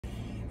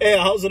Hey,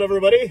 how's it,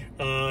 everybody?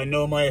 I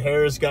know my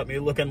hair's got me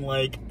looking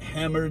like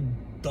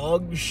hammered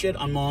dog shit.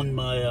 I'm on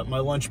my my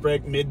lunch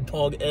break,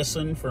 mid-tag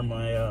essen for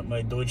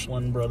my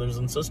Deutschland brothers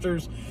and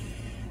sisters.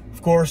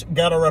 Of course,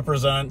 gotta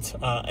represent.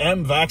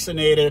 Am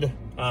vaccinated,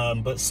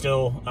 but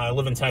still, I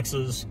live in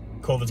Texas.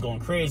 COVID's going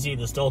crazy.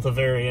 This Delta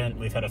variant.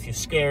 We've had a few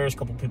scares. A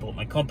couple people at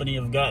my company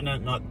have gotten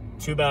it. Not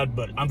too bad,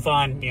 but I'm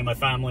fine. Me and my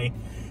family,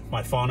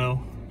 my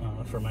whānau,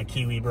 for my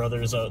Kiwi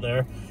brothers out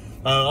there.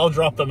 I'll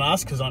drop the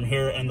mask because I'm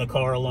here in the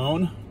car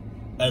alone,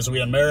 as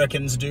we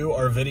Americans do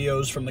our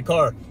videos from the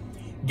car.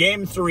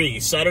 Game 3,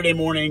 Saturday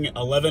morning,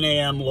 11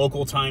 a.m.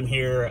 local time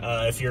here,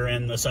 if you're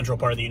in the central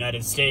part of the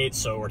United States.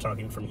 So we're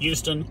talking from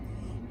Houston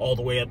all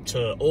the way up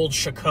to old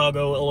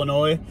Chicago,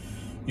 Illinois.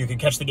 You can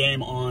catch the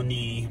game on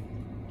the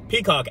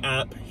Peacock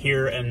app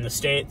here in the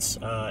States.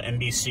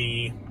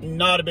 NBC,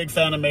 not a big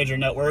fan of major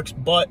networks,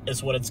 but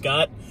it's what it's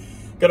got.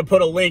 Gonna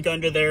put a link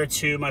under there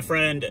to my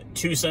friend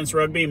 2 Cents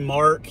Rugby,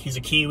 Mark. He's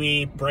a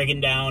Kiwi,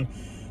 breaking down.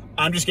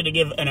 I'm just gonna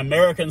give an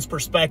American's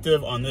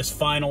perspective on this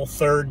final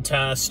third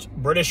test.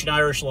 British and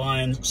Irish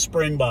Lions,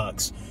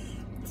 Springboks.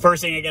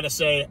 First thing I gotta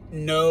say,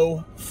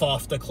 no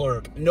Faf de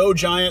Klerk. No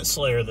Giant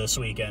Slayer this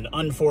weekend.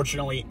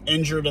 Unfortunately,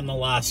 injured in the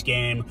last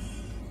game.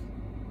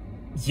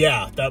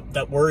 Yeah,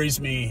 that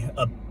worries me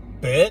a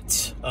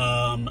bit.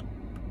 No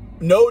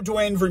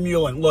Dwayne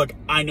Vermeulen. Look,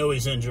 I know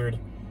he's injured.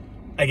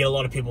 I get a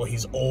lot of people,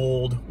 he's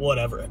old,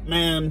 whatever.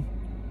 Man,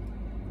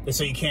 they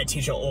say you can't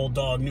teach an old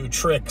dog new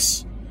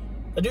tricks.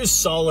 That dude's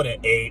solid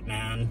at 8,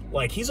 man.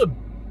 Like, he's a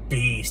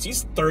beast.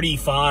 He's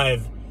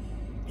 35.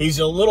 He's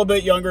a little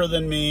bit younger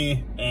than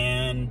me,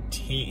 and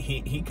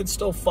he could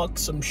still fuck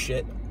some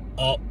shit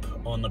up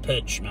on the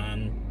pitch,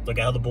 man. Look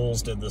at how the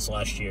Bulls did this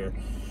last year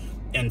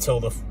until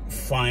the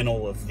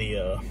final of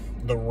the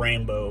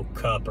Rainbow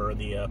Cup, or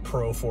the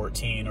Pro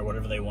 14, or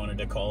whatever they wanted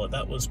to call it.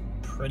 That was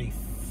pretty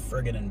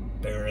friggin'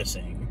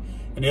 embarrassing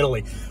in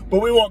Italy. But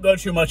we won't go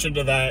too much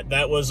into that.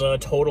 That was a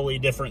totally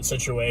different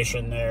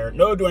situation there.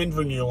 No Dwayne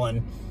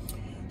Vermeulen.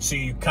 So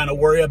you kind of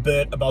worry a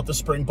bit about the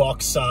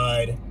Springboks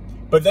side.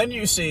 But then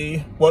you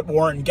see what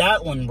Warren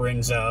Gatland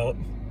brings out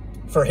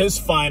for his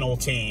final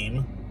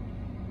team.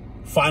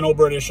 Final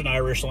British and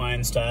Irish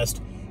Lions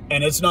test.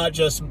 And it's not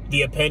just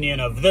the opinion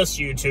of this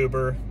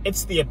YouTuber.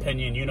 It's the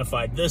opinion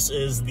unified. This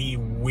is the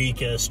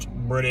weakest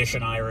British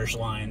and Irish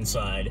Lions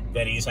side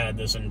that he's had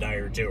this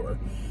entire tour.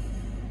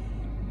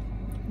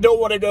 Don't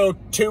want to go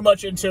too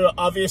much into it.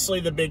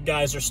 Obviously, the big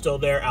guys are still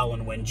there.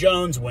 Alan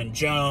Wynne-Jones,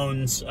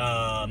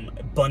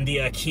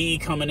 Bundy Aki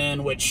coming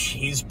in, which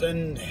he's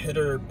been hit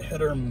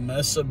or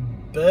miss a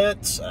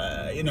bit.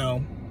 You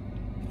know,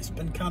 it's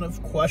been kind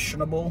of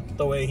questionable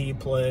the way he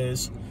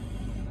plays.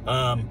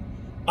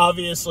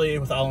 Obviously,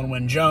 with Alan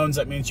Wynne-Jones,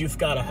 that means you've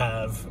got to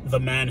have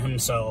the man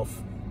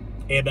himself,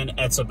 Eben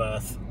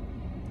Etzebeth,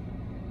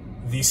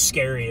 the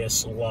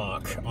scariest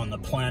lock on the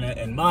planet,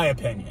 in my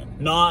opinion.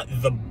 Not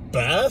the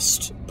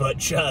best, but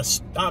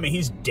just, I mean,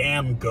 he's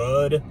damn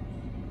good.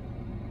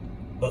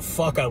 But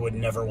fuck, I would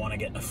never want to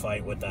get in a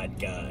fight with that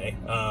guy.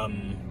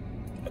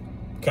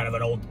 Kind of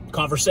an old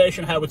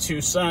conversation I had with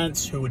 2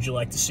 Cents. Who would you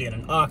like to see in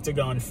an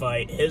octagon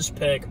fight? His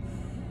pick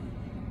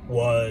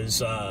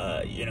was,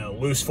 you know,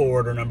 loose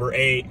forward or number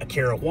 8,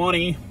 Akira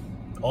Wani,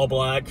 all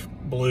black,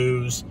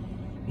 blues.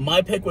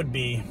 My pick would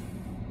be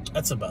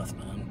Etzebeth,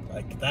 man.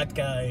 Like, that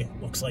guy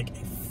looks like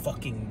a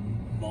fucking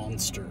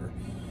monster.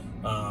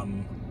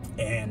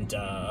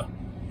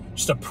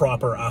 Just a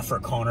proper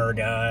Afrikaner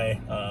guy.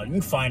 You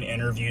can find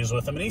interviews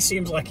with him, and he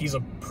seems like he's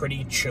a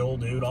pretty chill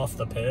dude off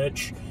the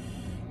pitch.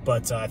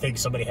 But I think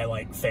somebody had,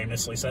 like,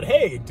 famously said,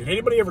 hey, did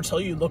anybody ever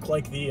tell you look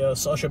like the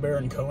Sacha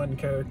Baron Cohen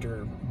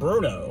character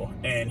Bruno?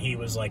 And he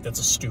was like, that's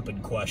a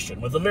stupid question,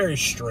 with a very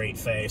straight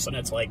face. And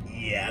it's like,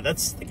 yeah,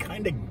 that's the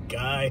kind of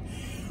guy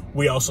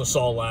we also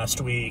saw last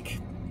week.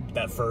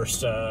 That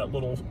first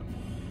little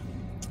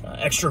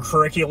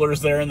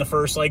extracurriculars there in the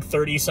first, like,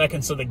 30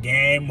 seconds of the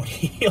game, when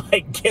he,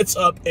 like, gets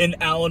up in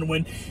Alan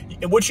Wynne,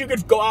 which you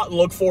could go out and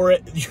look for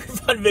it. You can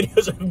find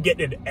videos of him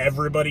getting in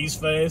everybody's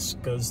face,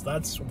 because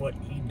that's what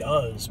he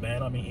does,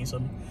 man. I mean, he's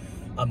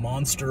a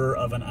monster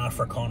of an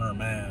Afrikaner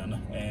man.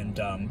 And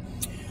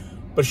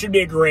but it should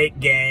be a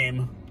great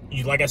game.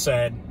 Like I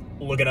said,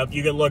 look it up.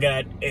 You can look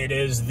at it.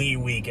 Is the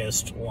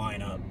weakest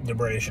lineup the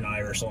British and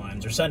Irish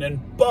Lions are sending,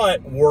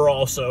 but we're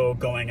also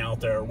going out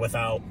there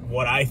without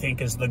what I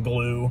think is the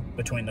glue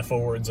between the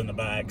forwards and the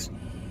backs,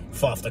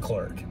 Faf de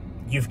Klerk.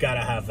 You've got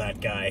to have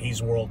that guy.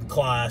 He's world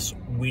class.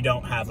 We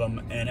don't have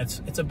him, and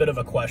it's a bit of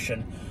a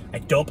question. I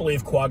don't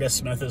believe Quagga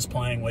Smith is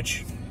playing,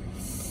 which,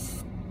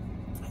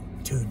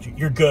 dude,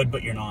 you're good,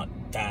 but you're not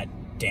that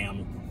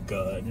damn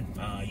good.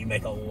 You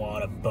make a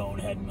lot of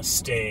bonehead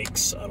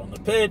mistakes out on the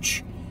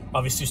pitch.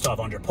 Obviously, you still have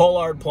Andre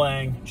Pollard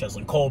playing.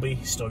 Cheslin Colby,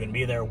 he's still going to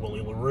be there.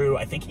 Willie LaRue,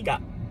 I think he got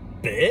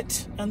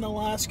bit in the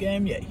last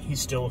game. Yeah,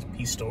 he's still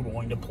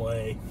going to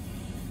play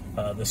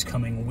this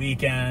coming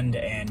weekend,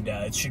 and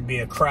it should be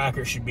a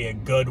cracker. Should be a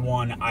good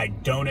one. I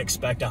don't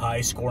expect a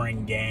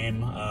high-scoring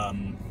game. I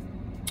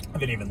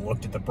haven't even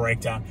looked at the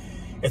breakdown.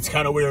 It's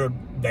kind of weird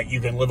that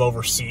you can live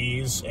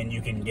overseas and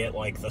you can get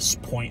like this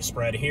point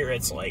spread. Here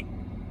it's like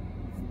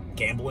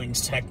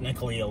gambling's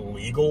technically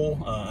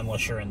illegal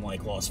unless you're in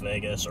like Las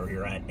Vegas or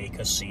you're at a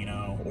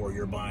casino or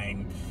you're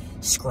buying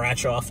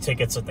scratch off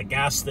tickets at the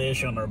gas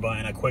station or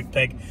buying a quick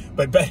pick.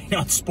 But betting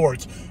on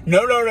sports,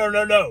 no,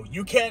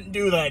 you can't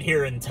do that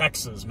here in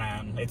Texas,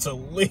 man. It's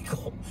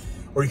illegal.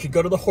 Or you could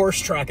go to the horse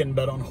track and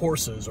bet on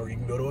horses, or you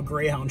can go to a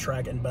greyhound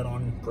track and bet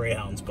on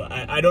greyhounds. But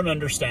I don't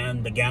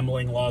understand the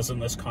gambling laws in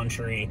this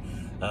country.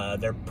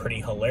 They're pretty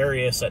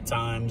hilarious at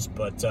times.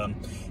 But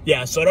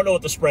yeah, so I don't know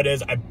what the spread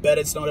is. I bet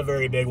it's not a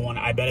very big one.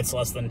 I bet it's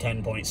less than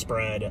 10-point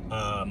spread.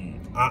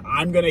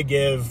 I'm going to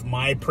give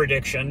my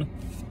prediction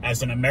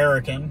as an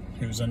American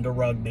who's into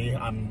rugby.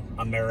 I'm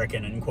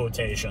American in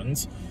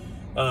quotations.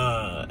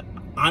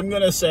 I'm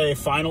going to say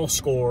final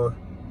score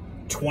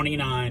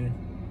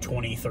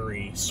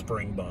 29-23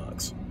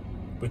 Springboks.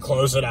 We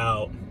close it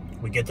out,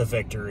 we get the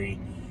victory,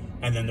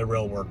 and then the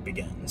real work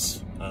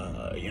begins.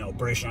 You know,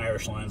 British and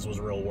Irish Lions was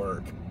real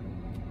work.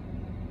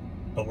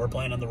 But we're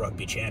playing in the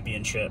rugby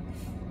championship.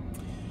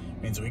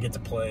 Means we get to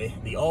play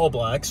the All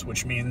Blacks,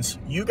 which means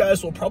you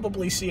guys will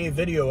probably see a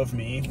video of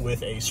me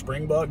with a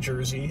Springbok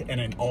jersey and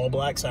an All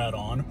Blacks hat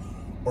on,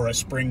 or a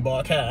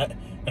Springbok hat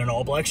and an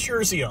All Blacks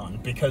jersey on,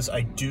 because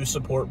I do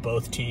support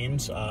both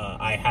teams.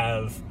 I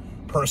have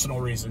personal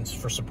reasons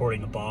for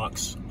supporting the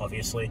Boks,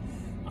 obviously.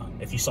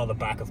 If you saw the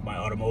back of my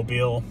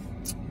automobile,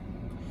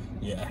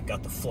 yeah,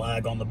 got the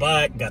flag on the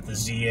back, got the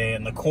ZA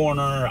in the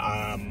corner.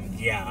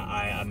 Yeah,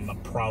 I'm a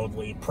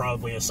proudly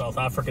a South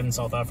African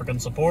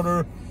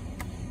supporter.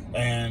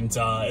 And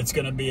it's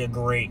going to be a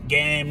great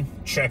game.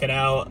 Check it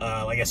out.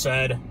 Like I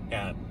said,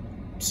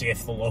 see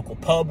if the local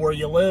pub where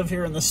you live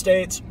here in the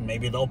States,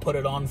 maybe they'll put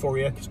it on for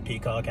you, because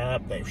Peacock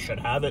app, they should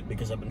have it,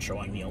 because I've been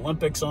showing the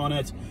Olympics on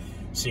it.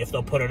 See if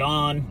they'll put it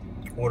on.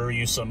 Order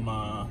you some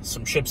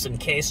chips and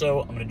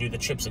queso. I'm going to do the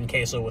chips and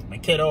queso with my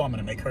kiddo. I'm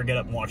going to make her get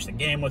up and watch the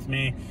game with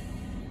me.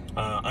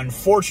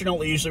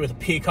 Unfortunately, usually with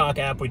the Peacock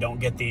app, we don't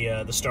get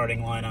the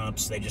starting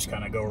lineups. They just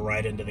kind of go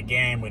right into the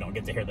game. We don't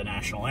get to hear the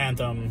national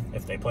anthem.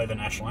 If they play the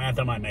national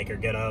anthem, I make her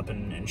get up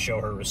and show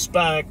her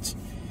respect.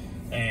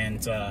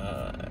 And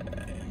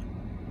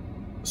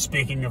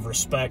speaking of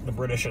respect, the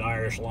British and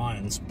Irish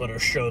Lions better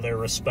show their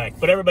respect.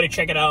 But everybody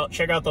check it out.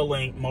 Check out the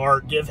link.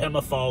 Mark, give him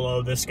a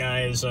follow. This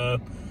guy is a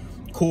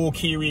cool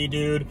Kiwi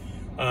dude.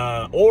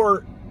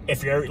 Or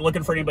if you're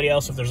looking for anybody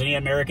else, if there's any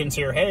Americans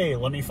here, hey,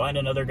 let me find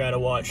another guy to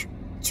watch.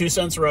 2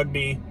 Cents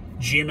Rugby,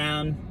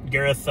 G-Man,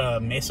 Gareth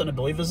Mason, I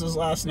believe is his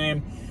last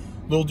name.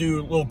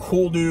 Little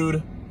cool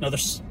dude, another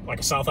like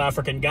a South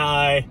African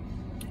guy.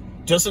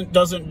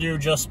 Doesn't do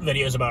just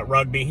videos about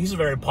rugby. He's a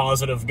very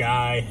positive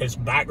guy. His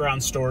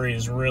background story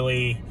is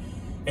really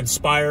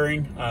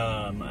inspiring.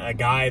 A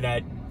guy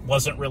that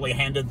wasn't really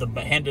handed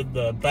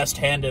the best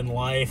hand in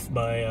life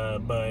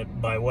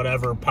by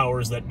whatever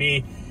powers that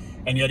be.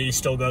 And yet he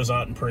still goes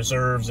out and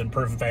preserves and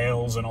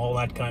prevails and all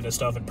that kind of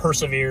stuff and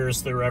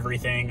perseveres through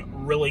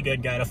everything. Really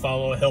good guy to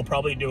follow. He'll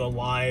probably do a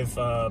live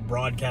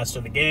broadcast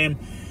of the game.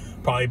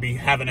 Probably be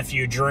having a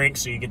few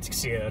drinks, so you get to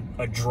see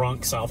a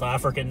drunk South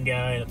African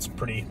guy. It's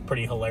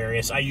pretty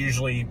hilarious. I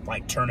usually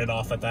like turn it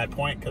off at that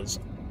point because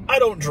I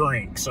don't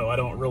drink, so I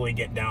don't really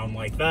get down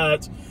like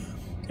that.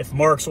 If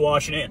Mark's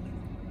watching it,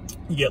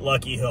 you get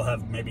lucky, he'll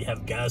maybe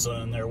have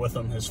Gaza in there with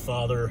him, his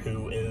father,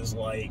 who is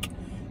like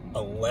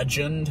a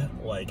legend.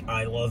 Like,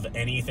 I love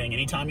anything.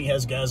 Anytime he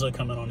has Gaza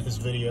coming on his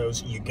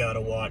videos, you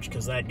gotta watch,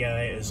 because that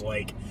guy is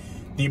like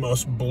the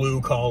most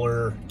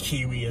blue-collar,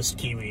 Kiwiest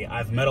Kiwi.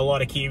 I've met a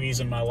lot of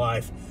Kiwis in my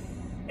life,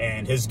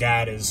 and his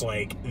dad is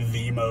like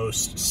the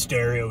most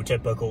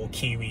stereotypical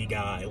Kiwi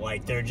guy.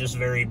 Like, they're just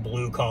very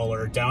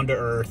blue-collar,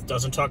 down-to-earth,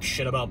 doesn't talk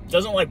shit about,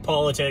 doesn't like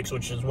politics,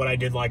 which is what I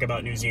did like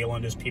about New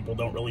Zealand, is people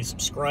don't really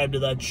subscribe to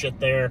that shit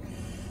there.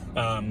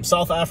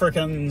 South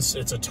Africans,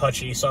 it's a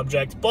touchy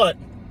subject, but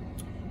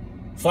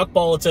fuck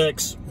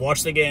politics.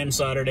 Watch the game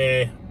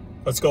Saturday.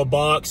 Let's go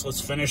Boks. Let's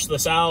finish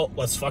this out.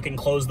 Let's fucking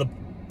close the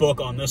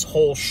book on this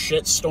whole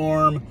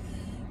shitstorm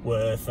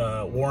with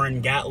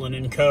Warren Gatlin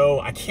and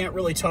co. I can't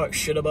really talk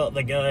shit about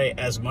the guy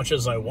as much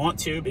as I want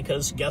to,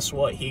 because guess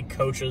what? He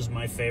coaches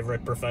my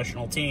favorite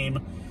professional team,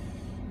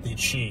 the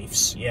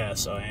Chiefs.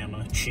 Yes, I am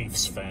a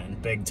Chiefs fan,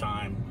 big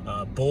time.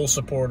 Bull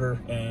supporter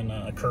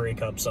in Currie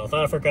Cup, South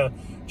Africa.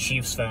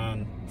 Chiefs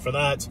fan for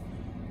that.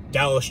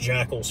 Dallas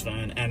Jackals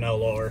fan,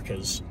 MLR,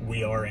 because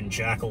we are in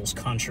Jackals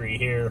country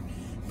here.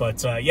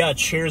 But yeah,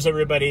 cheers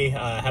everybody.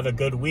 Have a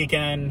good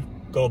weekend.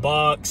 Go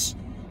Boks.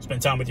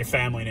 Spend time with your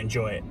family and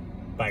enjoy it.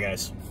 Bye,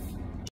 guys.